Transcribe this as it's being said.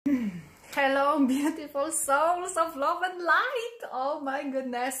Hello, beautiful souls of love and light. Oh my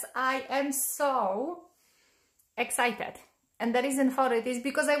goodness, I am so excited. And the reason for it is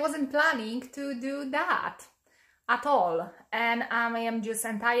because I wasn't planning to do that at all. And I am just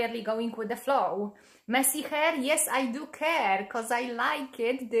entirely going with the flow. Messy hair? Yes, I do care because I like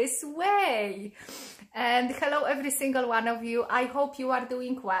it this way. And hello, every single one of you. I hope you are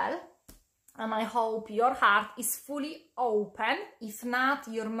doing well. And I hope your heart is fully open. If not,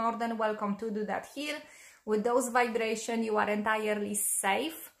 you're more than welcome to do that here. With those vibrations, you are entirely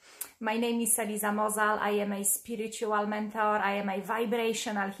safe. My name is Eliza Mozal. I am a spiritual mentor. I am a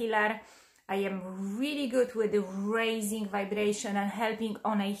vibrational healer. I am really good with raising vibration and helping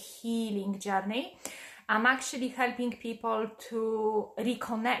on a healing journey. I'm actually helping people to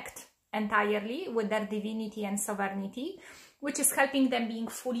reconnect entirely with their divinity and sovereignty, which is helping them being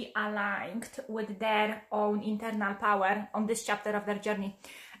fully aligned with their own internal power on this chapter of their journey.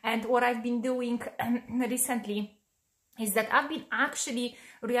 And what I've been doing recently is that I've been actually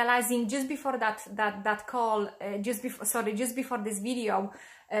realizing just before that call, just before this video,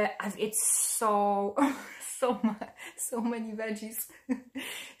 it's so many veggies,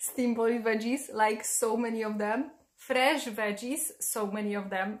 steamed boiled veggies, like so many of them, fresh veggies, so many of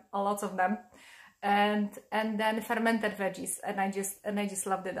them, a lot of them. And then fermented veggies, and I just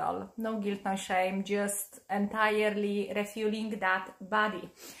loved it all. No guilt, no shame, just entirely refueling that body.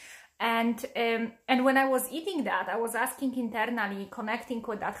 And when I was eating that, I was asking internally, connecting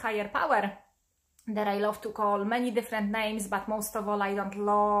with that higher power that I love to call many different names, but most of all I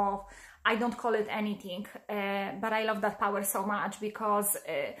don't call it anything, but I love that power so much because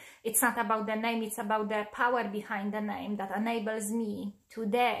it's not about the name, it's about the power behind the name that enables me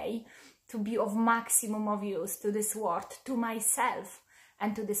today to be of maximum of use to this world, to myself,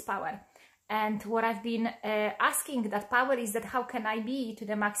 and to this power. And what I've been asking that power is that how can I be to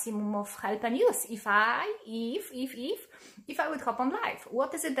the maximum of help and use if I would hop on live?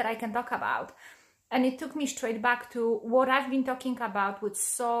 What is it that I can talk about? And it took me straight back to what I've been talking about with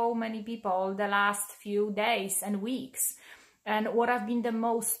so many people the last few days and weeks. And what I've been the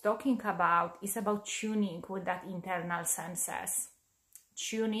most talking about is about tuning with that internal senses.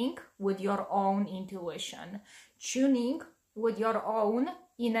 Tuning with your own intuition, tuning with your own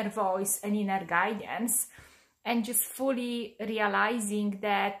inner voice and inner guidance, and just fully realizing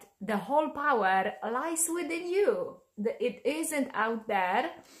that the whole power lies within you. It isn't out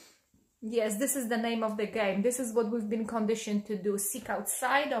there. Yes, this is the name of the game. This is what we've been conditioned to do. Seek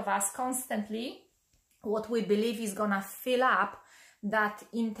outside of us constantly what we believe is gonna fill up that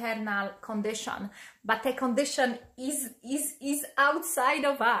internal condition, but the condition is outside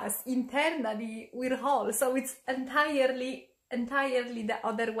of us. Internally we're whole, so it's entirely the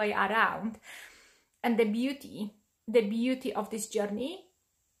other way around. And the beauty of this journey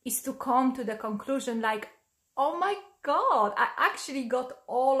is to come to the conclusion like, oh my god, I actually got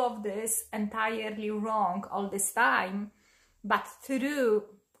all of this entirely wrong all this time, but through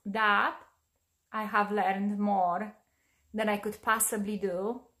that I have learned more than I could possibly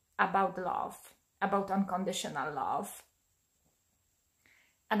do about love, about unconditional love,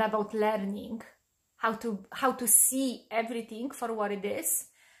 and about learning how to see everything for what it is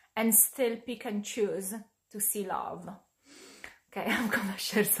and still pick and choose to see love. Okay, I'm gonna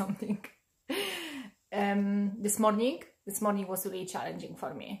share something. This morning was really challenging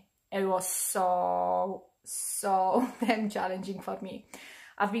for me. It was so damn challenging for me.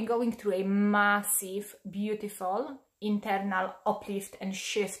 I've been going through a massive, beautiful internal uplift and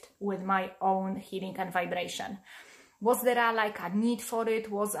shift with my own healing and vibration. Was there a need for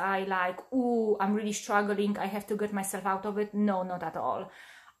it? Was I like, ooh, I'm really struggling, I have to get myself out of it? No, not at all.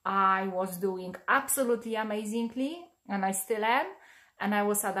 I was doing absolutely amazingly, and I still am. And I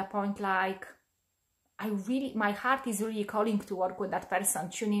was at a point like, my heart is really calling to work with that person,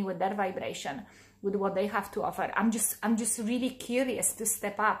 tuning with their vibration, with what they have to offer. I'm just really curious to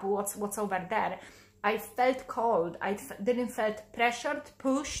step up what's over there. I felt called. I didn't felt pressured,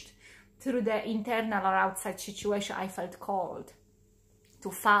 pushed through the internal or outside situation. I felt called to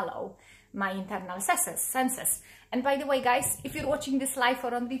follow my internal senses. And by the way, guys, if you're watching this live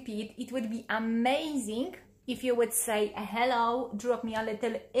or on repeat, it would be amazing if you would say hello, drop me a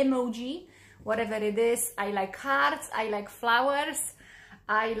little emoji, whatever it is. I like hearts, I like flowers,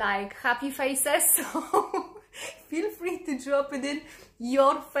 I like happy faces, so feel free to drop it in,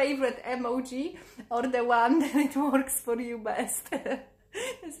 your favorite emoji or the one that it works for you best.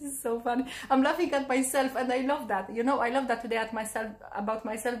 This is so funny. I'm laughing at myself, and I love that. You know, I love that today about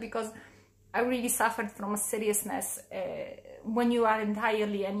myself because I really suffered from a seriousness. When you are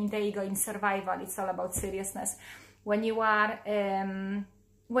entirely an in the ego, in survival, it's all about seriousness. When you are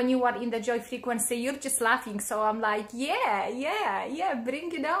when you are in the joy frequency, you're just laughing. So I'm like, yeah,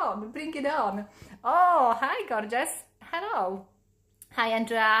 bring it on, bring it on. Oh, hi, gorgeous. Hello. Hi,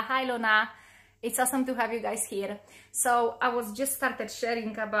 Andrea. Hi, Luna. It's awesome to have you guys here. So I was just started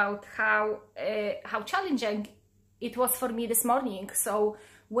sharing about how challenging it was for me this morning. So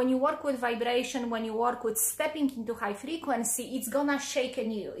when you work with vibration, when you work with stepping into high frequency, it's gonna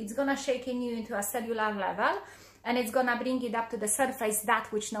shaken you. It's gonna shaken you into a cellular level, and it's gonna bring it up to the surface, that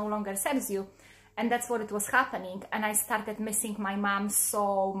which no longer serves you. And that's what it was happening. And I started missing my mom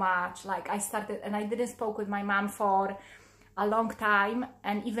so much. Like I didn't spoke with my mom for a long time,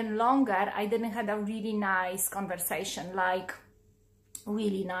 and even longer. I didn't have a really nice conversation, like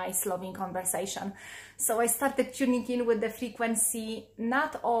really nice, loving conversation. So I started tuning in with the frequency,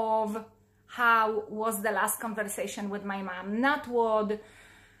 not of how was the last conversation with my mom, not what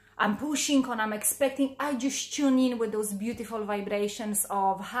I'm pushing on, I'm expecting. I just tune in with those beautiful vibrations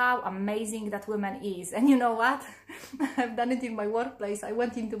of how amazing that woman is. And you know what? I've done it in my workplace. I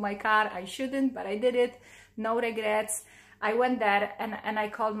went into my car. I shouldn't, but I did it. No regrets. I went there and I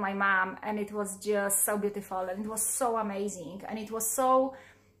called my mom, and it was just so beautiful, and it was so amazing, and it was so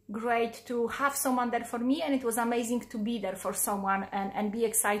great to have someone there for me, and it was amazing to be there for someone and be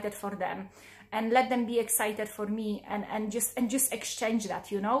excited for them and let them be excited for me, and just exchange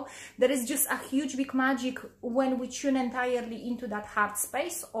that, you know. There is just a huge big magic when we tune entirely into that heart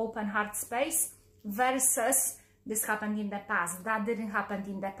space, open heart space, versus this happened in the past, that didn't happen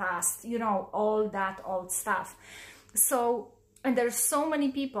in the past, you know, all that old stuff. So, and there's so many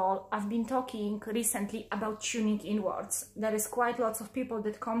people I've been talking recently about tuning inwards. There is quite lots of people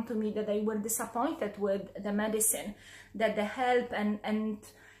that come to me that they were disappointed with the medicine, that the help and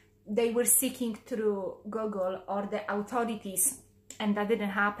they were seeking through Google or the authorities, and that didn't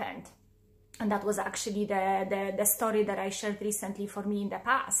happen. And that was actually the story that I shared recently for me in the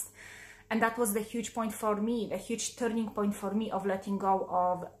past. And that was the huge point for me, the huge turning point for me of letting go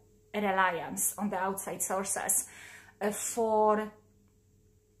of reliance on the outside sources. For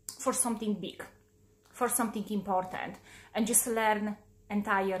something big, for something important, and just learn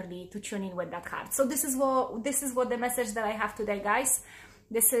entirely to tune in with that heart. So this is what the message that I have today, guys.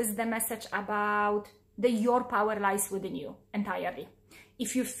 This is the message about your power lies within you entirely.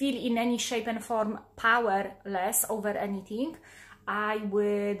 If you feel in any shape and form powerless over anything, I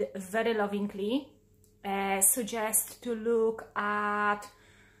would very lovingly suggest to look at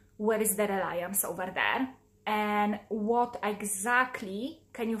where is the reliance over there. And what exactly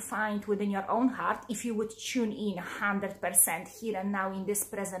can you find within your own heart if you would tune in 100% here and now in this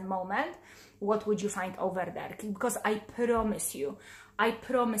present moment? What would you find over there? Because I promise you,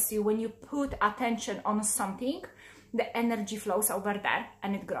 when you put attention on something, the energy flows over there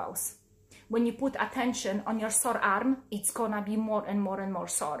and it grows. When you put attention on your sore arm, it's gonna be more and more and more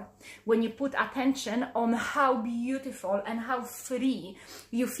sore. When you put attention on how beautiful and how free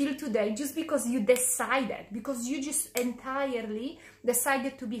you feel today, just because you decided, because you just entirely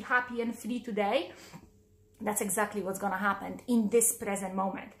decided to be happy and free today, that's exactly what's gonna happen in this present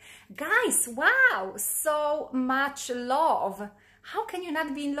moment. Guys, wow, so much love. How can you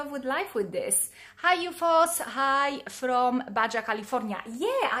not be in love with life with this? Hi, UFOs. Hi from Baja, California.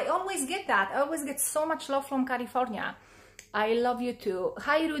 Yeah, I always get that. I always get so much love from California. I love you too.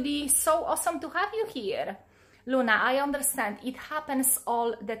 Hi, Rudy. So awesome to have you here. Luna, I understand. It happens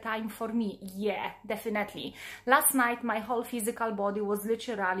all the time for me. Yeah, definitely. Last night, my whole physical body was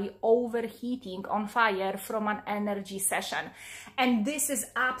literally overheating on fire from an energy session. And this is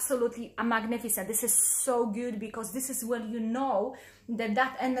absolutely magnificent. This is so good, because this is when you know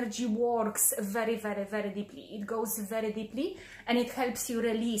that energy works very, very, very deeply. It goes very deeply, and it helps you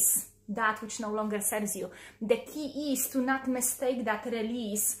release that which no longer serves you. The key is to not mistake that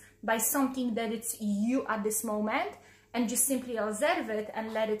release by something that it's you at this moment, and just simply observe it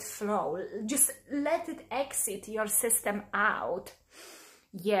and let it flow. Just let it exit your system out.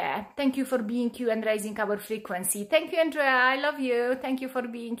 Yeah, thank you for being you and raising our frequency. Thank you, Andrea. I love you. Thank you for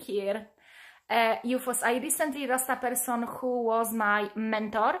being here. UFOs, I recently lost a person who was my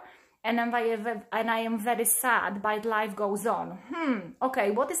mentor, and I am very sad, but life goes on. Okay,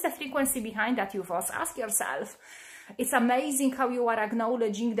 what is the frequency behind that, UFOs? Ask yourself. It's amazing how you are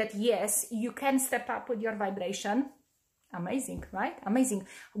acknowledging that, yes, you can step up with your vibration. Amazing, right? Amazing.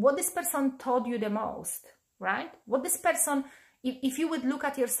 What this person taught you the most, right? What this person, if you would look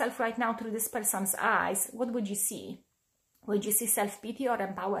at yourself right now through this person's eyes, what would you see? Would you see self-pity or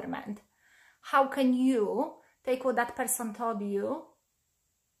empowerment? How can you take what that person taught you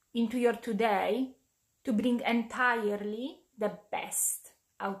into your today to bring entirely the best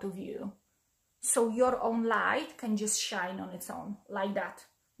out of you? So your own light can just shine on its own, like that.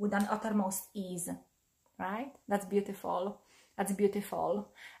 with an uttermost ease, right? That's beautiful. That's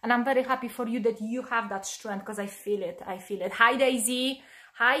beautiful. And I'm very happy for you that you have that strength, because I feel it. I feel it. Hi, Daisy.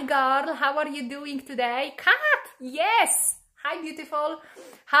 Hi, girl. How are you doing today? Kat, yes. Hi, beautiful.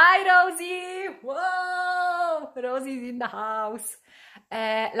 Hi, Rosie. Whoa, Rosie's in the house.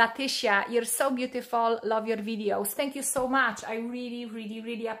 Letitia, you're so beautiful. Love your videos. Thank you so much. I really, really,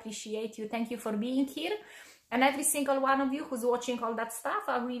 really appreciate you. Thank you for being here. And every single one of you who's watching all that stuff,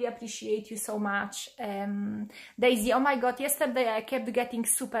 I really appreciate you so much. Daisy, oh my God, yesterday I kept getting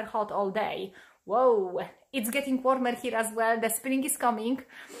super hot all day. Whoa, it's getting warmer here as well. The spring is coming.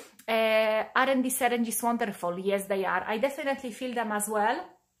 Aren't these syringes wonderful? Yes, they are. I definitely feel them as well.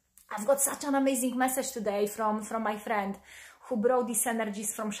 I've got such an amazing message today from my friend who brought these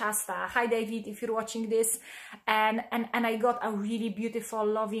energies from Shasta. Hi, David, if you're watching this. And I got a really beautiful,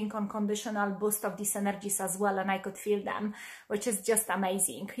 loving, unconditional boost of these energies as well, and I could feel them, which is just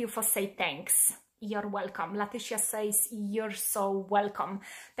amazing. You first say thanks. You're welcome. Letitia says you're so welcome.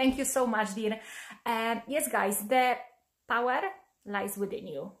 Thank you so much, dear. Yes, guys, the power lies within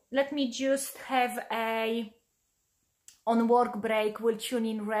you. Let me just have a on work break. We'll tune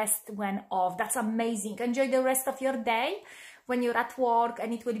in, rest when off. That's amazing. Enjoy the rest of your day when you're at work,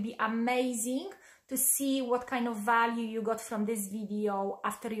 and it will be amazing to see what kind of value you got from this video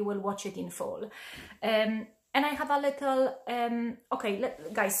after you will watch it in full. And I have a little, okay,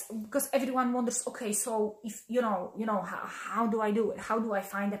 guys, because everyone wonders, okay, so if, you know, how do I do it? How do I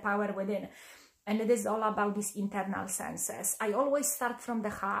find the power within? And it is all about these internal senses. I always start from the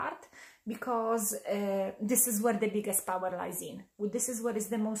heart, because this is where the biggest power lies in. This is where it's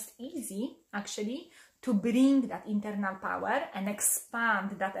the most easy, actually, to bring that internal power and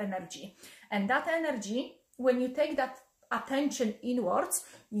expand that energy. And that energy, when you take that attention inwards,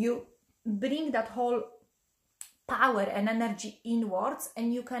 you bring that whole power and energy inwards,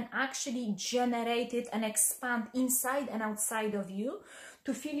 and you can actually generate it and expand inside and outside of you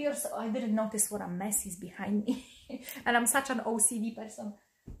to feel yourself. I didn't notice what a mess is behind me. And I'm such an OCD person.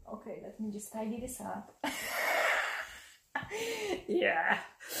 Okay, let me just tidy this up. Yeah,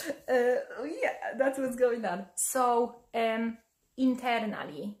 that's what's going on. So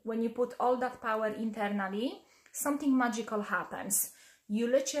internally, when you put all that power internally, something magical happens. You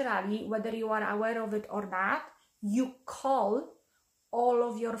literally, whether you are aware of it or not, you call all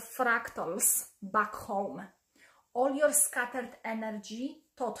of your fractals back home. All your scattered energy,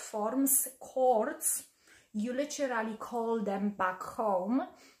 thought forms, chords, you literally call them back home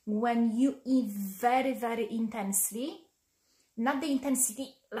when you very, very intensely, not the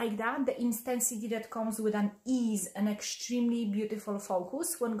intensity like that, the intensity that comes with an ease and extremely beautiful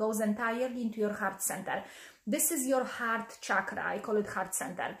focus, when goes entirely into your heart center. This is your heart chakra. I call it heart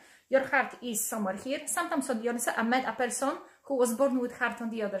center. Your heart is somewhere here. Sometimes on the other side. I met a person who was born with heart on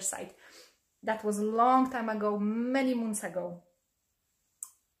the other side. That was a long time ago, many months ago.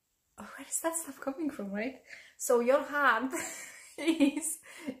 Oh, where is that stuff coming from, right? So your heart is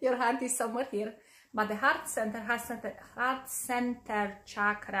somewhere here. But the heart center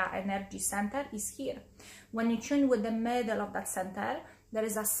chakra, energy center is here. When you tune with the middle of that center, there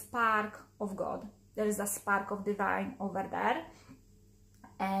is a spark of God. There is a spark of divine over there.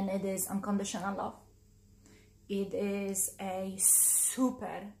 And it is unconditional love. It is a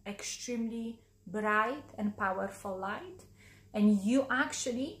super, extremely bright and powerful light. And you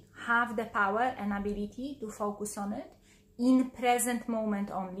actually have the power and ability to focus on it in present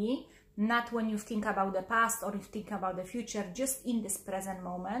moment only. Not when you think about the past or you think about the future, just in this present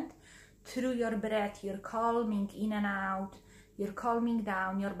moment. Through your breath, you're calming in and out, you're calming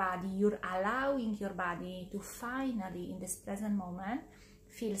down your body, you're allowing your body to finally, in this present moment,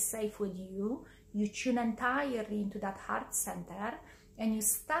 feel safe with you. You tune entirely into that heart center, and you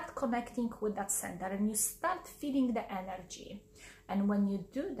start connecting with that center, and you start feeling the energy. And when you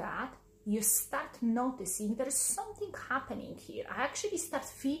do that, you start noticing there is something happening here. I actually start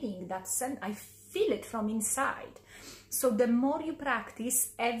feeling that sense. I feel it from inside. So the more you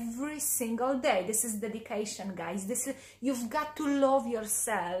practice every single day, this is dedication, guys. You've got to love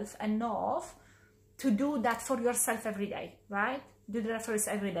yourself enough to do that for yourself every day, right? Do that for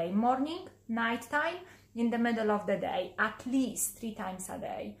yourself every day. Morning, nighttime, in the middle of the day, at least 3 times a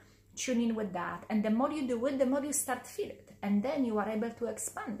day. Tune in with that. And the more you do it, the more you start feel it. And then you are able to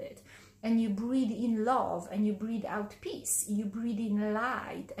expand it. And you breathe in love, and you breathe out peace, you breathe in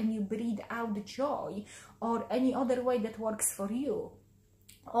light, and you breathe out joy, or any other way that works for you.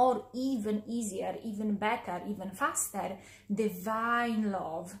 Or even easier, even better, even faster, divine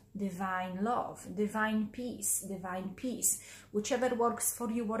love, divine peace, whichever works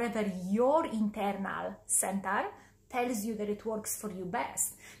for you, whatever your internal center tells you that it works for you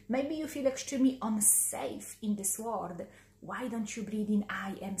best. Maybe you feel extremely unsafe in this world. Why don't you breathe in,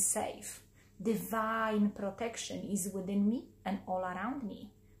 I am safe? Divine protection is within me and all around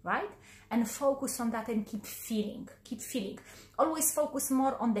me, right? And focus on that and keep feeling, keep feeling. Always focus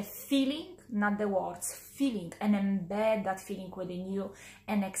more on the feeling, not the words. Feeling, and embed that feeling within you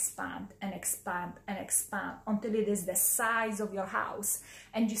and expand and expand and expand until it is the size of your house.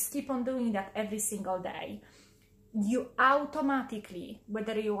 And just keep on doing that every single day. You automatically,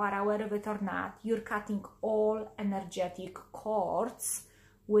 whether you are aware of it or not, you're cutting all energetic cords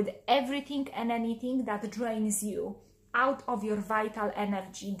with everything and anything that drains you out of your vital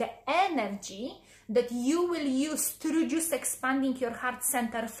energy, the energy that you will use through just expanding your heart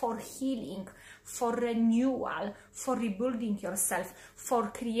center for healing, for renewal, for rebuilding yourself,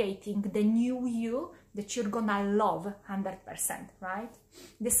 for creating the new you that you're gonna love 100%, right?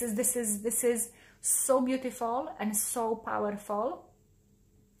 This is so beautiful and so powerful,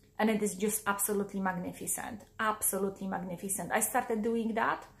 and it is just absolutely magnificent, absolutely magnificent. I started doing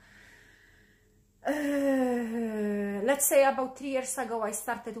that let's say about 3 years ago. I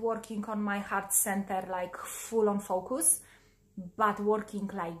started working on my heart center like full on focus, but working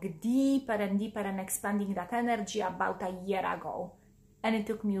like deeper and deeper and expanding that energy about a year ago, and it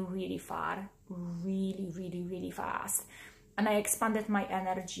took me really far, really fast. And I expanded my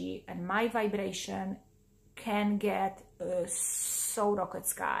energy, and my vibration can get so rocket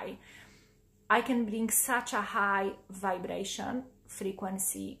sky. I can bring such a high vibration,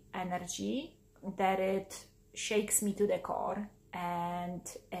 frequency, energy that it shakes me to the core, and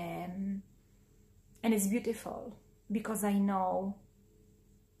it's beautiful, because I know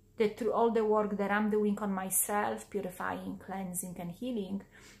that through all the work that I'm doing on myself, purifying, cleansing and healing,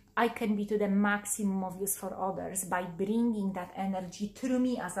 I can be to the maximum of use for others by bringing that energy through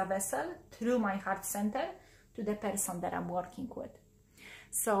me as a vessel, through my heart center, to the person that I'm working with.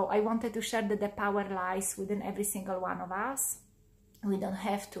 So I wanted to share that the power lies within every single one of us. We don't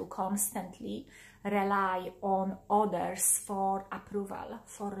have to constantly rely on others for approval,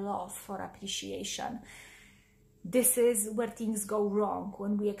 for love, for appreciation. This is where things go wrong,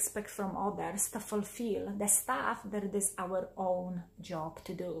 when we expect from others to fulfill the stuff that it is our own job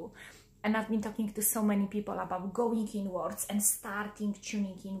to do. And I've been talking to so many people about going inwards and starting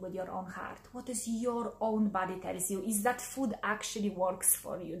tuning in with your own heart. What is your own body tells you? Is that food actually works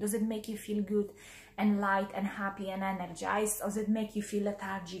for you? Does it make you feel good and light and happy and energized? Does it make you feel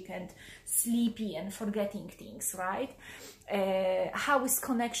lethargic and sleepy and forgetting things, right? How is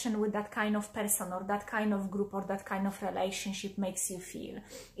connection with that kind of person or that kind of group or that kind of relationship makes you feel?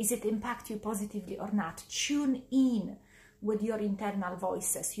 Is it impact you positively or not? Tune in with your internal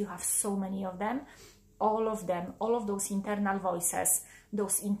voices. You have so many of them, all of those internal voices,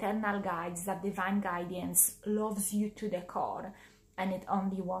 those internal guides, that divine guidance loves you to the core, and it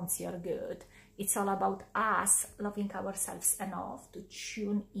only wants your good. It's all about us loving ourselves enough to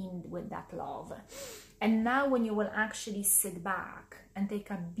tune in with that love. And now when you will actually sit back and take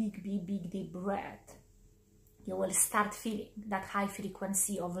a big deep breath, you will start feeling that high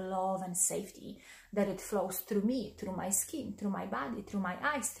frequency of love and safety, that it flows through me, through my skin, through my body, through my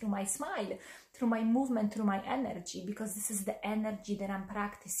eyes, through my smile, through my movement, through my energy, because this is the energy that I'm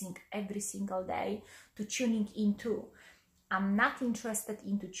practicing every single day to tuning into. I'm not interested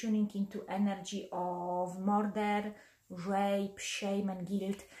into tuning into energy of murder, rape, shame and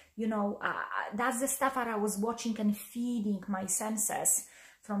guilt. You know, that's the stuff that I was watching and feeding my senses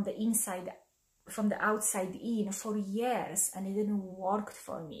from the inside, from the outside in for years, and it didn't work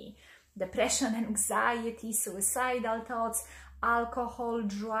for me. Depression, anxiety, suicidal thoughts, alcohol,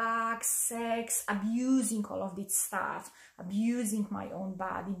 drugs, sex, abusing all of this stuff, abusing my own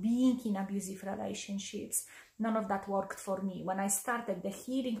body, being in abusive relationships. None of that worked for me. When I started the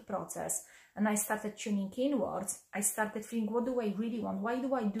healing process and I started tuning inwards, I started feeling, what do I really want? Why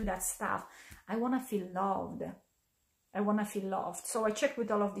do I do that stuff? I want to feel loved. I want to feel loved. So I checked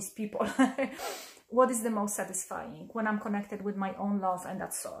with all of these people. What is the most satisfying? When I'm connected with my own love and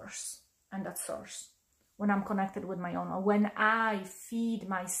that source. And that source. When I'm connected with my own love. When I feed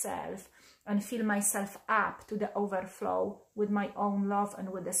myself and fill myself up to the overflow with my own love and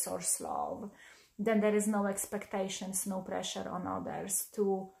with the source love, then there is no expectations, no pressure on others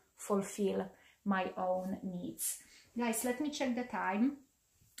to fulfill my own needs. Guys, let me check the time.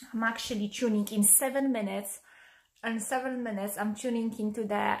 I'm actually tuning in 7 minutes. And 7 minutes, I'm tuning into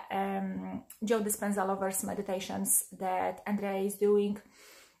the Joe Dispenza Lovers meditations that Andrea is doing.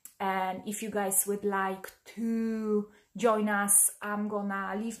 And if you guys would like to join us, I'm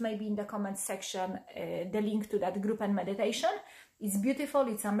gonna leave maybe in the comment section the link to that group and meditation. It's beautiful,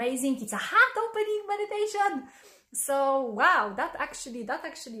 it's amazing, it's a heart-opening meditation. So wow, that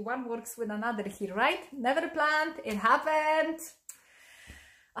actually one works with another here, right? Never planned, it happened.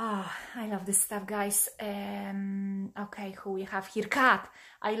 Ah, I love this stuff, guys. Okay, who we have here? Kat,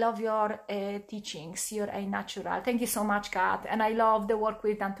 I love your teachings. You're a natural. Thank you so much, Kat. And I love the work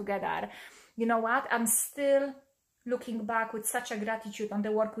we've done together. You know what? I'm still looking back with such a gratitude on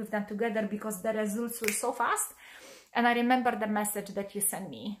the work we've done together because the results were so fast. And I remember the message that you sent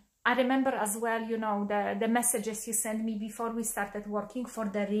me. I remember as well, you know, the messages you sent me before we started working for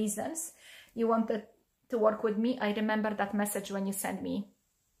the reasons you wanted to work with me. I remember that message when you sent me.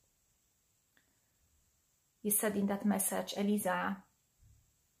 You said in that message, Eliza,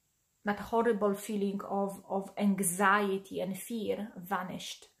 that horrible feeling of anxiety and fear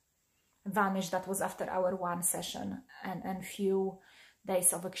vanished. That was after our one session and few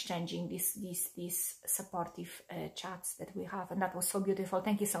days of exchanging these supportive chats that we have, and that was so beautiful.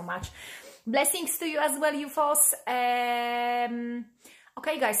 Thank you so much. Blessings to you as well, Euphos.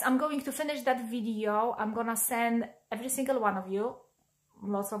 Okay, guys, I'm going to finish that video. I'm gonna send every single one of you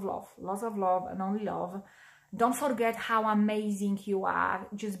lots of love and only love. Don't forget how amazing you are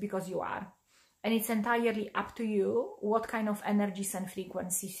just because you are. And it's entirely up to you what kind of energies and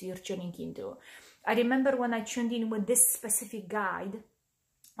frequencies you're tuning into. I remember when I tuned in with this specific guide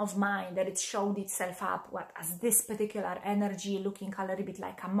of mine, that it showed itself up as this particular energy, looking a little bit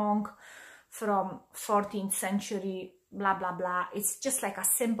like a monk from 14th century, blah, blah, blah. It's just like a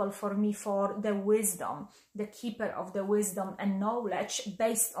symbol for me for the wisdom, the keeper of the wisdom and knowledge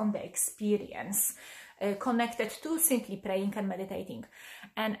based on the experience. Connected to simply praying and meditating.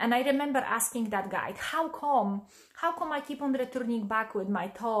 And I remember asking that guide, how come I keep on returning back with my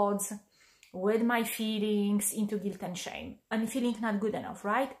thoughts, with my feelings into guilt and shame and feeling not good enough,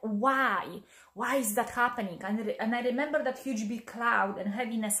 right? Why is that happening? And I remember that huge big cloud and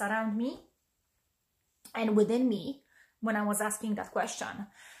heaviness around me and within me when I was asking that question.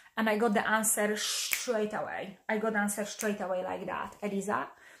 And I got the answer straight away. like that. Eliza,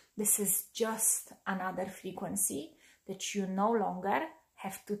 this is just another frequency that you no longer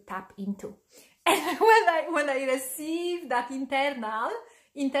have to tap into. And when I received that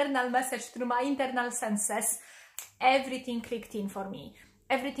internal message through my internal senses, everything clicked in for me.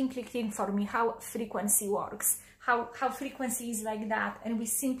 How frequency works, how frequency is like that, and we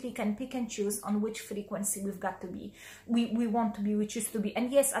simply can pick and choose on which frequency we've got to be. We want to be, we choose to be.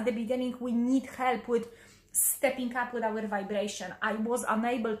 And yes, at the beginning we need help with stepping up with our vibration. I was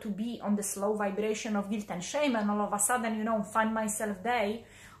unable to be on the slow vibration of guilt and shame, and all of a sudden, you know, find myself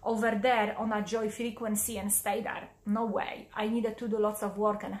over there on a joy frequency and stay there. No way. I needed to do lots of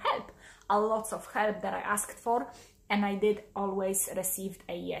work and help, lots of help that I asked for, and I did always received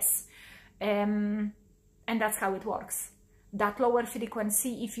a yes. And that's how it works. That lower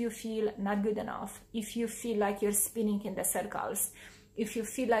frequency, if you feel not good enough, if you feel like you're spinning in the circles, if you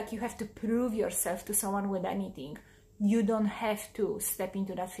feel like you have to prove yourself to someone with anything, you don't have to step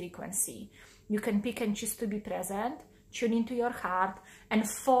into that frequency. You can pick and choose to be present, tune into your heart, and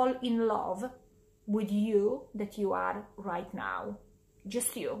fall in love with you that you are right now.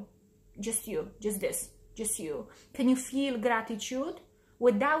 Just you, just you. Can you feel gratitude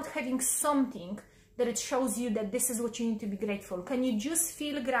without having something that it shows you that this is what you need to be grateful? Can you just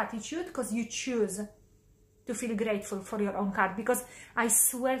feel gratitude because you choose to feel grateful for your own heart? Because I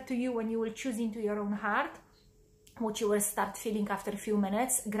swear to you, when you will choose into your own heart, what you will start feeling after a few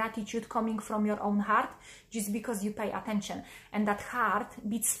minutes, gratitude coming from your own heart, just because you pay attention. And that heart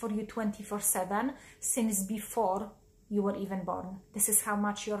beats for you 24/7 since before you were even born. This is how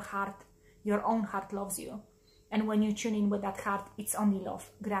much your own heart loves you. And when you tune in with that heart, it's only love,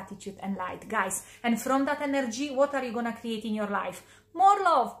 gratitude, and light, guys. And from that energy, what are you gonna create in your life? More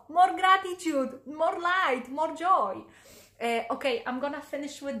love, more gratitude, more light, more joy. Okay, I'm gonna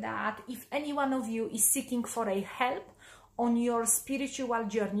finish with that. If any one of you is seeking for a help on your spiritual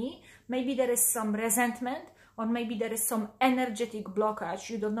journey, maybe there is some resentment, or maybe there is some energetic blockage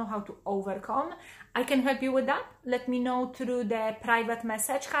you don't know how to overcome, I can help you with that. Let me know through the private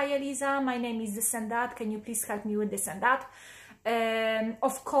message. Hi Eliza, my name is this and that. Can you please help me with this and that?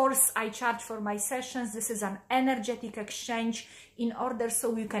 Of course, I charge for my sessions. This is an energetic exchange. In order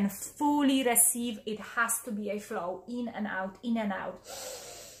so you can fully receive, it has to be a flow, in and out, in and out.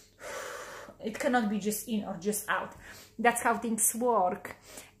 It cannot be just in or just out. That's how things work.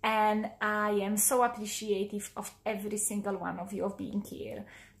 And I am so appreciative of every single one of you of being here.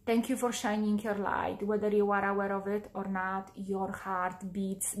 Thank you for shining your light. Whether you are aware of it or not, your heart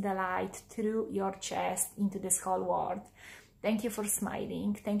beats the light through your chest into this whole world. Thank you for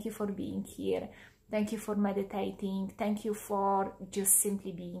smiling. Thank you for being here. Thank you for meditating. Thank you for just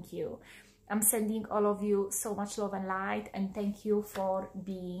simply being you. I'm sending all of you so much love and light, and thank you for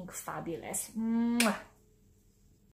being fabulous. Mwah.